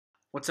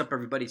What's up,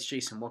 everybody? It's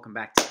Jason. Welcome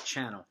back to the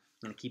channel. I'm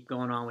going to keep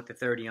going on with the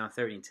 30 on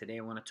 30, and today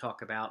I want to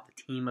talk about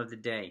the team of the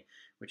day,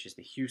 which is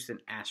the Houston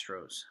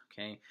Astros.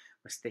 Okay,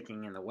 we're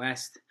sticking in the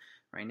West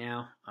right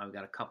now. We've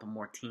got a couple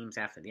more teams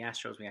after the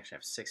Astros. We actually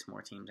have 6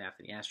 more teams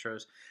after the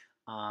Astros,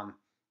 and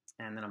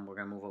then we're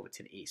going to move over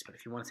to the East. But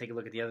if you want to take a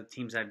look at the other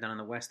teams I've done in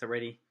the West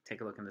already,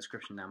 take a look in the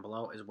description down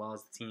below, as well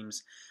as the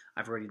teams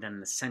I've already done in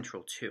the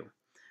Central too.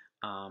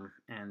 And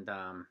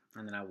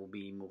then I will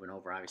be moving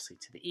over, obviously,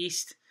 to the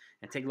East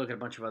and take a look at a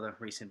bunch of other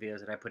recent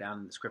videos that I put out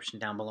in the description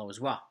down below as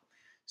well.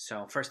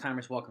 So,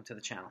 first-timers, welcome to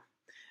the channel.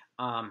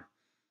 The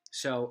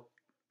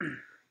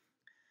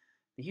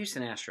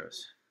Houston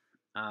Astros,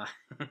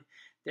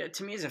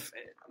 to me,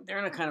 they're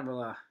in a kind of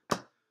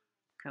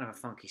a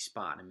funky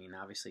spot. I mean,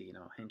 obviously,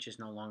 Hinch is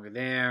no longer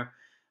there.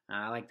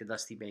 I like the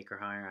Dusty Baker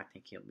hire. I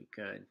think he'll be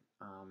good,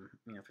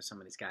 for some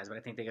of these guys. But I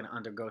think they're going to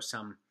undergo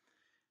some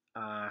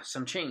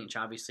change.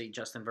 Obviously,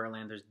 Justin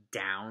Verlander's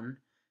down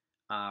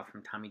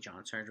from Tommy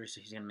John surgery, so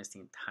he's going to miss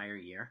the entire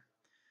year.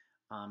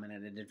 And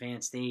at an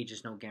advanced age,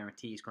 there's no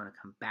guarantee he's going to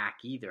come back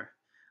either.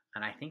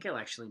 And I think he'll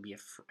actually be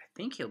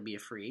he'll be a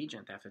free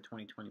agent after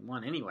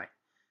 2021 anyway.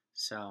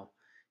 So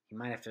he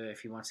might have to,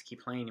 if he wants to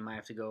keep playing, he might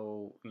have to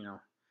go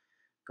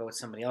with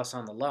somebody else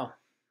on the low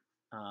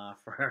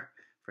for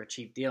a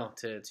cheap deal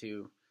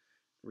to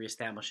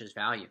reestablish his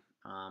value.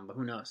 But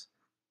who knows?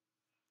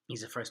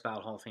 He's a first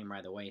ballot Hall of Famer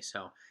either way,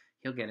 so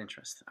he'll get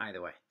interest either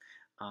way.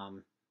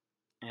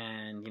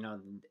 And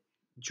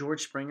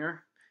George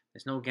Springer,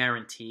 there's no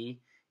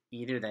guarantee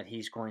either that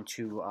he's going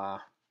to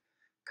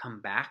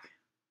come back.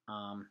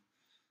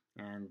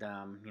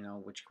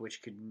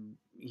 Which could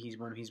he's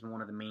been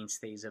one of the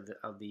mainstays of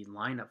the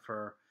lineup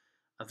for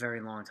a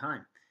very long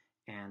time,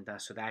 and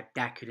so that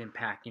could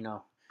impact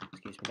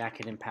that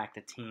could impact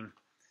the team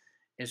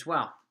as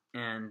well.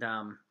 And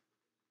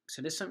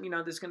so there's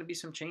there's going to be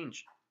some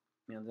change.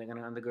 They're going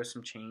to undergo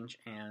some change,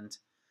 and it's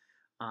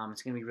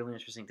going to be really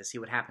interesting to see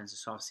what happens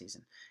this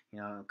offseason.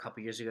 A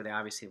couple years ago, they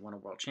obviously won a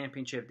world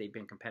championship. They've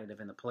been competitive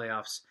in the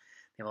playoffs.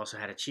 They've also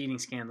had a cheating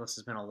scandal.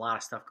 There's been a lot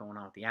of stuff going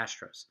on with the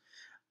Astros.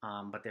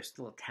 But they're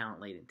still a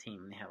talent-laden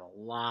team. They have a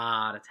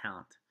lot of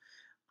talent.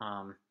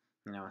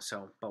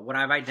 But what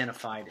I've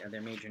identified are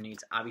their major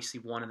needs. Obviously,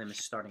 one of them is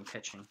starting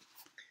pitching.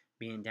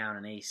 Being down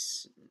an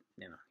ace,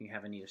 you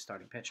have a need of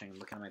starting pitching. I'm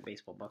looking at my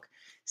baseball book.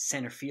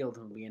 Center field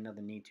will be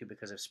another need, too,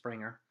 because of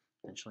Springer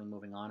potentially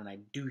moving on, and I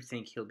do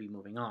think he'll be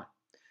moving on.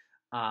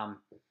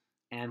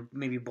 And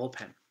maybe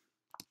bullpen.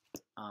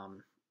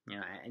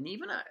 And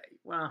even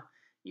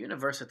a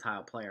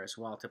versatile player as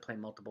well to play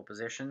multiple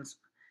positions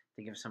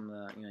to give some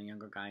of the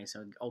younger guys,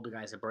 older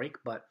guys a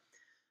break. But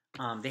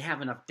they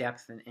have enough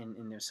depth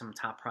and there's some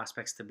top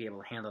prospects to be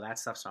able to handle that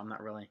stuff, so I'm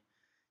not really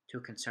too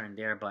concerned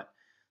there. But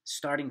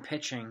starting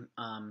pitching,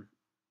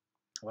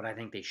 what I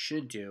think they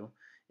should do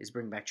is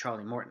bring back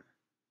Charlie Morton.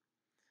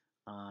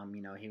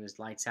 He was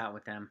lights out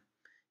with them.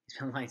 He's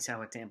been lights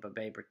out with Tampa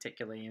Bay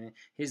particularly. And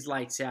he's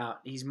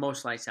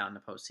most lights out in the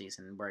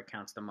postseason where it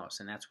counts the most.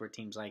 And that's where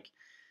teams like,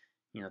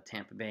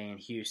 Tampa Bay and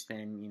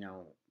Houston,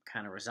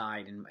 kind of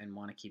reside and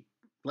want to keep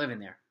living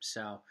there.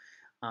 So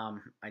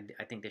I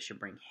think they should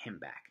bring him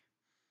back.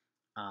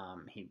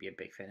 He'd be a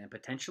big fit. And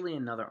potentially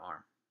another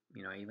arm,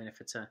 even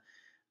if it's a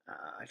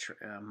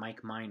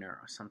Mike Minor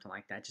or something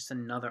like that. Just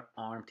another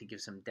arm to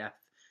give some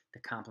depth to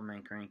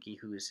complement Greinke,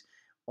 who is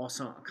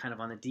also kind of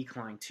on the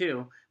decline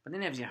too. But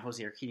then you have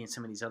Jose Urquidy and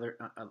some of these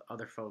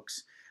other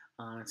folks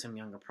and some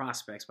younger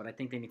prospects. But I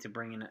think they need to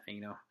bring in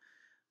a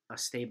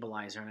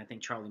stabilizer, and I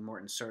think Charlie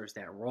Morton serves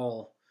that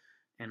role.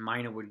 And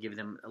Minor would give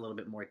them a little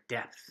bit more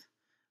depth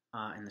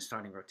in the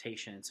starting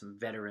rotation and some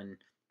veteran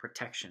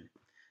protection,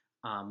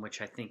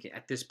 which I think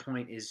at this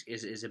point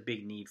is a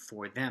big need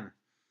for them,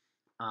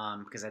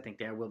 because I think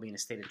they will be in a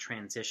state of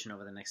transition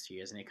over the next 2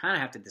 years, and they kind of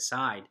have to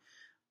decide.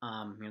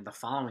 The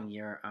following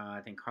year, I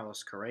think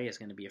Carlos Correa is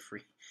going to be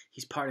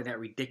he's part of that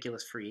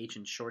ridiculous free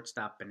agent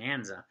shortstop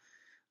bonanza,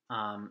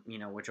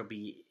 which will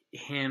be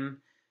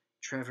him,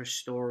 Trevor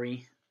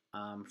Story,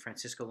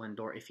 Francisco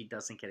Lindor, if he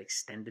doesn't get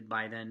extended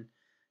by then,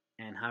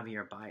 and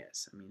Javier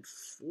Baez. I mean,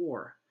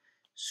 4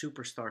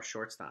 superstar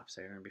shortstops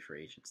that are going to be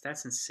free agents.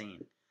 That's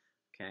insane.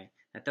 Okay,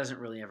 that doesn't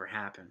really ever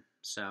happen.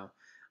 So,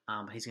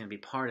 he's going to be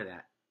part of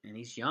that, and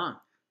he's young.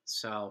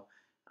 So,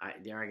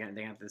 they're going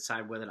to have to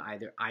decide whether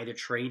to either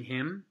trade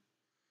him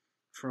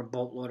for a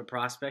boatload of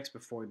prospects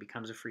before he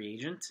becomes a free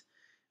agent,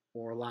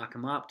 or lock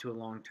him up to a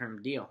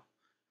long-term deal.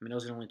 I mean,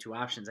 those are the only 2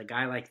 options. A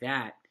guy like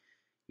that,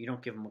 you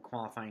don't give him a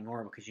qualifying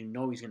offer because he's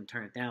going to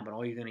turn it down. But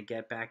all you're going to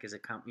get back is a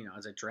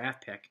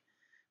draft pick,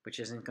 which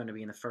isn't going to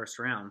be in the first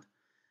round.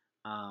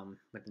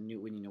 With the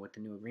new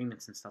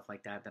agreements and stuff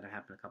like that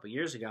happened a couple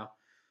years ago.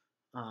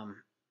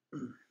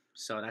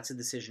 So that's a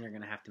decision they're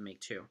going to have to make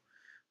too.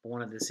 But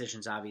one of the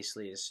decisions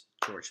obviously is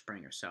George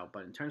Springer.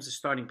 But in terms of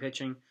starting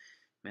pitching,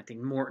 I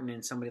think Morton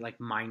and somebody like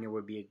Minor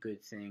would be a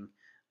good thing.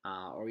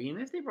 Or even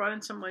if they brought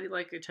in somebody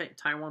like a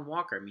Taijuan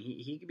Walker. I mean,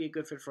 he could be a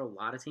good fit for a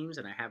lot of teams,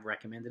 and I have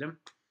recommended him.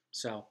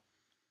 So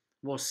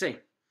we'll see.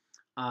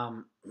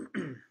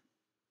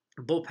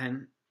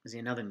 Bullpen is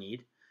another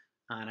need.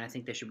 And I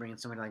think they should bring in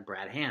somebody like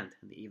Brad Hand.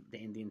 The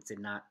Indians did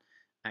not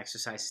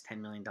exercise his $10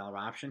 million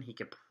option. He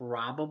could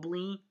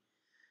probably,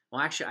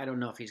 well, actually, I don't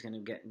know if he's going to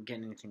get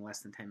anything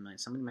less than $10 million.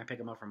 Somebody might pick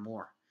him up for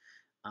more.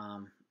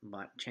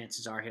 But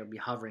chances are he'll be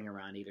hovering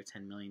around $8 or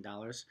 $10 million,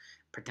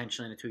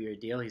 potentially in a 2-year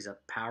deal. He's a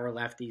power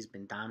lefty. He's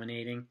been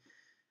dominating.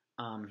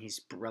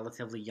 He's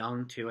relatively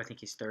young, too. I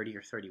think he's 30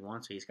 or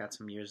 31, so he's got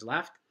some years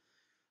left.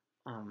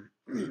 And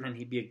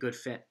he'd be a good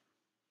fit.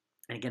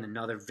 And again,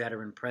 another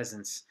veteran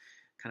presence,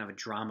 kind of a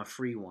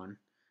drama-free one,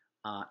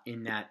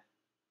 in that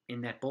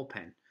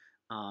bullpen.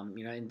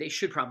 And they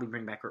should probably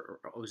bring back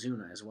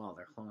Ozuna as well,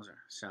 their closer.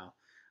 So,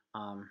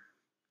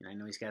 I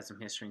know he's got some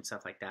history and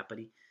stuff like that, but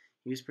he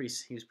was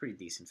pretty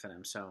decent for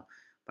them. So,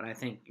 but I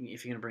think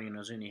if you're going to bring in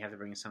Ozuna, you have to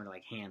bring in somebody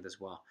like Hand as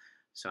well.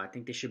 So I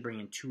think they should bring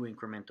in 2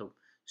 incremental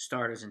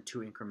starters and 2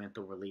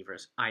 incremental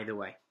relievers either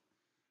way,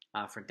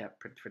 for depth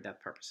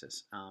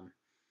purposes.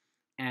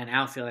 And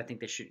outfield, I think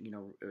they should,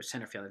 or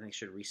center field, I think they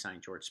should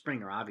re-sign George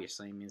Springer.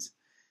 Obviously, I mean,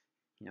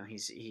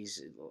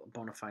 he's a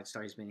bona fide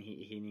star. He's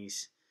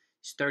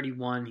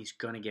 31. He's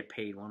going to get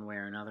paid one way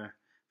or another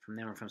from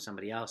them or from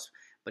somebody else.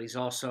 But he's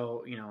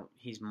also,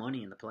 he's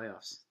money in the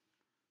playoffs.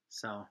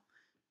 So,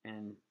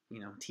 and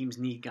teams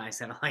need guys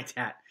that are like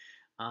that.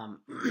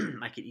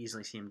 I could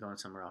easily see him going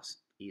somewhere else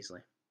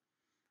easily.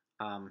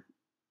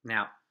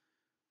 Now,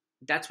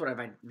 that's what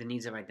the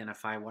needs I've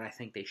identified. What I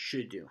think they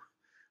should do.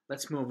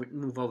 Let's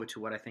move over to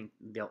what I think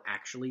they'll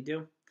actually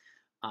do.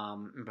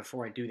 And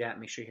before I do that,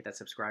 make sure you hit that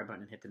subscribe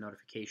button and hit the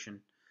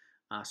notification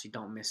so you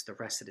don't miss the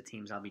rest of the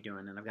teams I'll be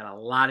doing. And I've got a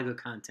lot of good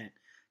content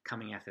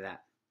coming after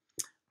that.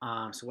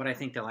 So what I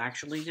think they'll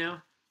actually do,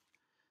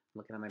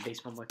 looking at my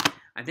baseball book,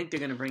 I think they're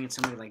going to bring in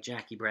somebody like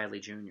Jackie Bradley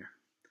Jr.,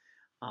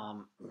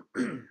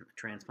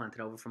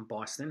 transplanted over from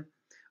Boston,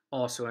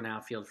 also an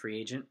outfield free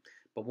agent,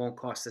 but won't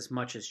cost as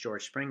much as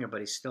George Springer, but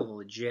he's still a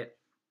legit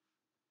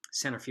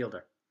center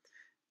fielder.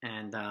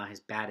 And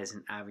his bat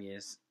isn't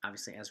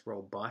obviously as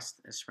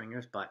robust as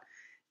Springer's, but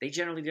they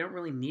don't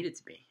really need it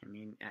to be. I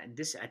mean, at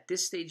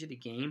this stage of the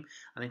game,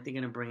 I think they're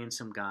going to bring in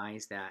some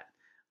guys that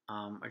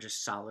are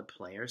just solid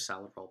players,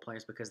 solid role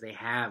players, because they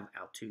have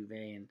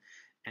Altuve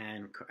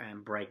and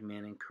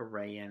Bregman and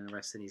Correa and the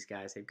rest of these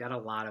guys. They've got a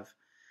lot of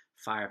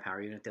firepower,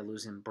 even if they're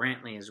losing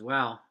Brantley as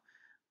well.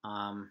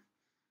 I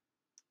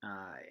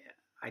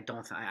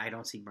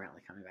don't see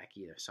Brantley coming back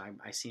either. So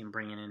I see him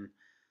bringing in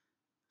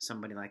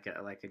somebody like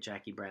a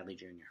Jackie Bradley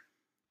Jr.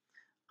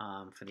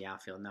 For the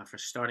outfield. Now for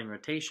starting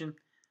rotation,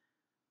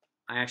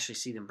 I actually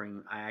see them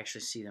bringing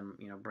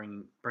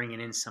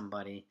in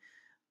somebody.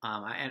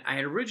 I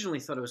had originally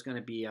thought it was going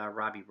to be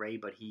Robbie Ray,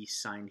 but he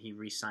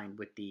re-signed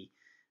with the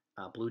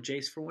Blue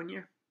Jays for 1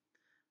 year.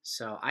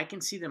 So I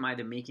can see them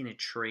either making a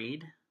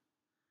trade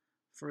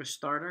for a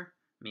starter,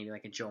 maybe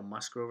like a Joe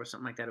Musgrove or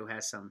something like that, who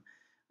has some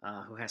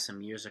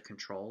years of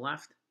control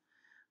left.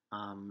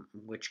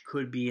 Which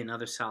could be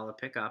another solid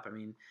pickup. I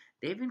mean,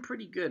 they've been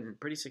pretty good and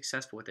pretty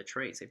successful with the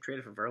trades. They've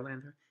traded for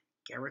Verlander,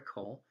 Garrett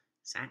Cole,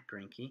 Zach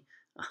Greinke,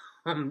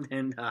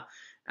 and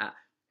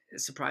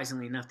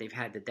surprisingly enough, they've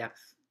had the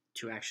depth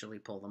to actually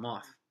pull them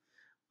off,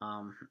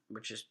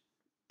 which is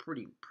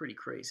pretty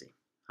crazy.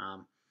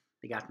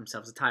 They got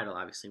themselves a title,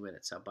 obviously, with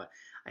it. So, but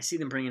I see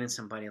them bringing in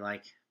somebody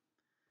like,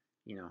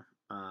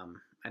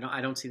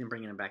 I don't see them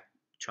bringing back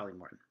Charlie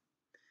Morton.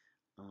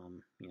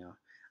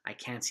 I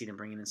can't see them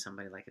bringing in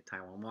somebody like a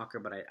Taijuan Walker,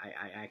 but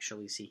I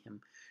actually see him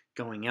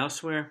going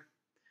elsewhere.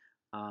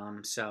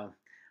 So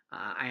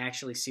I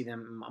actually see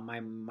them.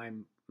 My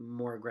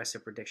more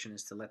aggressive prediction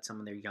is to let some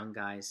of their young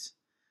guys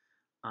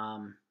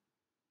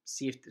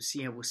see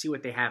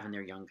what they have in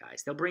their young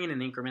guys. They'll bring in an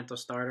incremental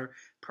starter,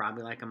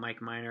 probably like a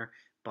Mike Minor,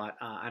 but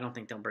I don't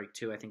think they'll break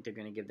 2. I think they're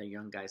going to give their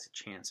young guys a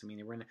chance. I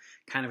mean, we're in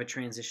kind of a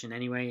transition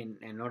anyway, and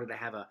in order to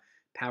have a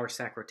power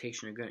stack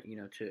rotation,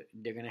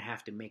 they're going to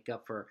have to make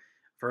up for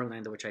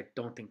Verlander, which I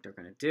don't think they're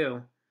going to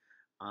do.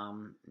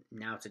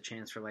 Now it's a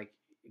chance for like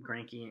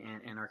Greinke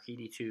and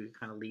Urquidy to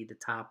kind of lead the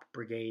top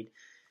brigade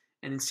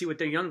and then see what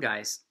their young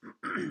guys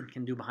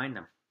can do behind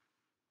them.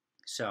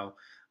 So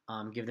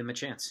give them a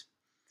chance.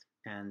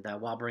 And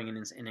while bringing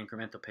in an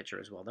incremental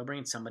pitcher as well. They'll bring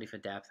in somebody for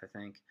depth, I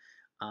think.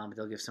 But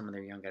they'll give some of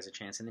their young guys a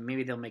chance. And then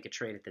maybe they'll make a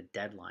trade at the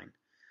deadline,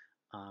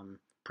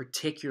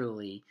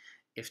 particularly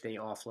if they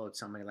offload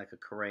somebody like a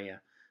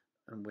Correa,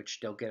 in which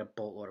they'll get a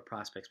boatload of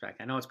prospects back.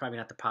 I know it's probably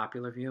not the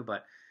popular view,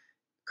 but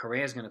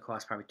Correa is going to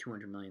cost probably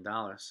 $200 million.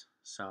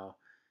 So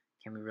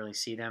can we really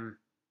see them?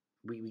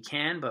 We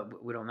can,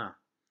 but we don't know.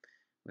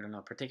 We don't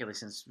know, particularly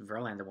since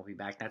Verlander won't be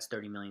back. That's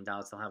 $30 million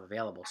they'll have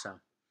available. So,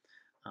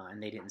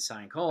 and they didn't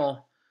sign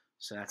Cole,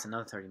 so that's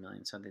another $30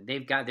 million. So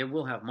they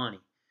will have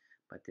money,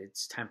 but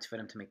it's time for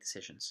them to make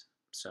decisions.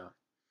 So,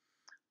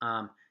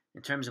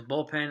 in terms of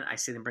bullpen, I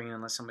see them bringing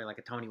in somebody like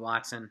a Tony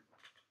Watson.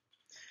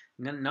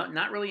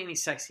 Not really any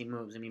sexy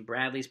moves. I mean,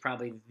 Bradley's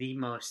probably the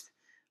most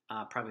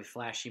probably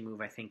flashy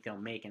move I think they'll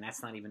make, and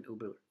that's not even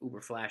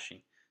uber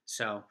flashy.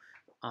 So,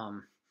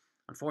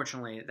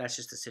 unfortunately, that's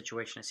just the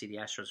situation I see the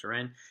Astros are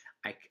in.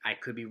 I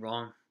could be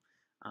wrong.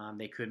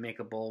 They could make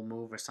a bold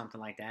move or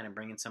something like that and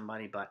bring in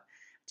somebody, but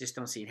Just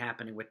don't see it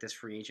happening with this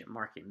free agent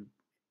market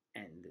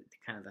and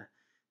kind of the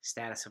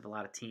status of a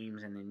lot of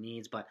teams and their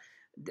needs. But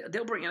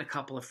they'll bring in a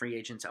couple of free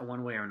agents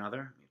one way or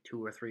another,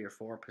 2 or 3 or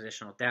 4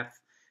 positional depth,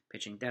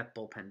 pitching depth,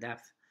 bullpen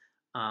depth,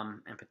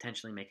 and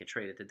potentially make a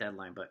trade at the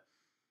deadline. But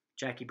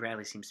Jackie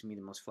Bradley seems to me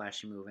the most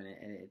flashy move, and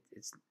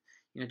it's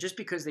just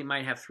because they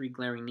might have 3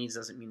 glaring needs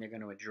doesn't mean they're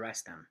going to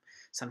address them.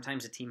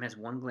 Sometimes a team has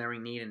one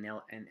glaring need, and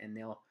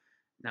they'll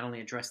not only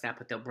address that,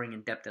 but they'll bring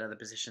in depth at other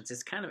positions.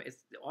 It's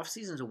off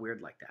seasons are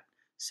weird like that.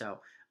 So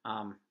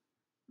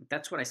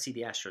that's what I see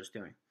the Astros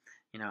doing.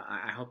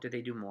 I hope that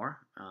they do more,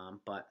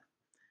 but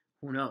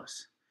who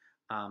knows?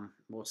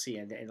 We'll see.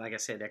 And like I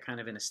said, they're kind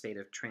of in a state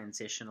of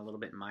transition a little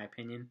bit, in my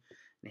opinion.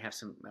 They have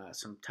some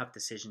tough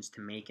decisions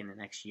to make in the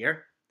next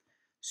year.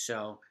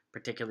 So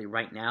particularly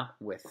right now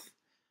with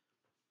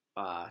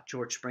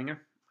George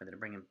Springer, whether to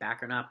bring him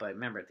back or not. But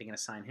remember, if they're going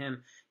to sign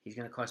him, he's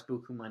going to cost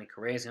buku money.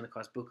 Correa's going to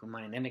cost buku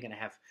money. And then they're going to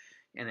have,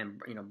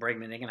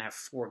 Bregman, they're going to have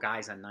 4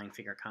 guys on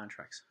 9-figure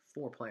contracts,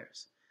 4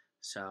 players.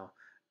 So,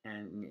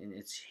 and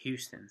it's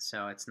Houston,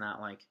 so it's not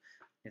one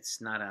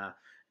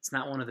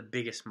of the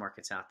biggest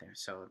markets out there.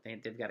 So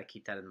they've got to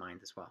keep that in mind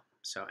as well.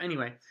 So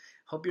anyway,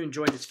 hope you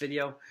enjoyed this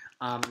video.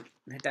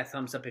 Hit that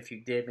thumbs up if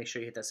you did. Make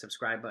sure you hit that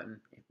subscribe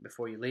button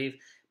before you leave.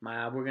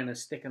 We're going to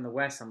stick in the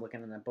West. I'm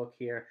looking in the book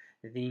here.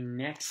 The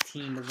next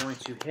team we're going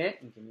to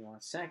hit, and give me 1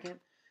 second.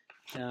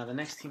 The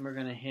next team we're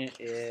going to hit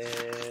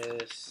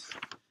is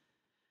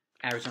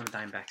Arizona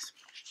Diamondbacks.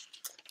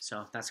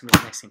 So that's going to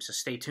be the next team. So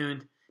stay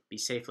tuned. Be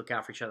safe. Look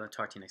out for each other.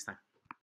 Talk to you next time.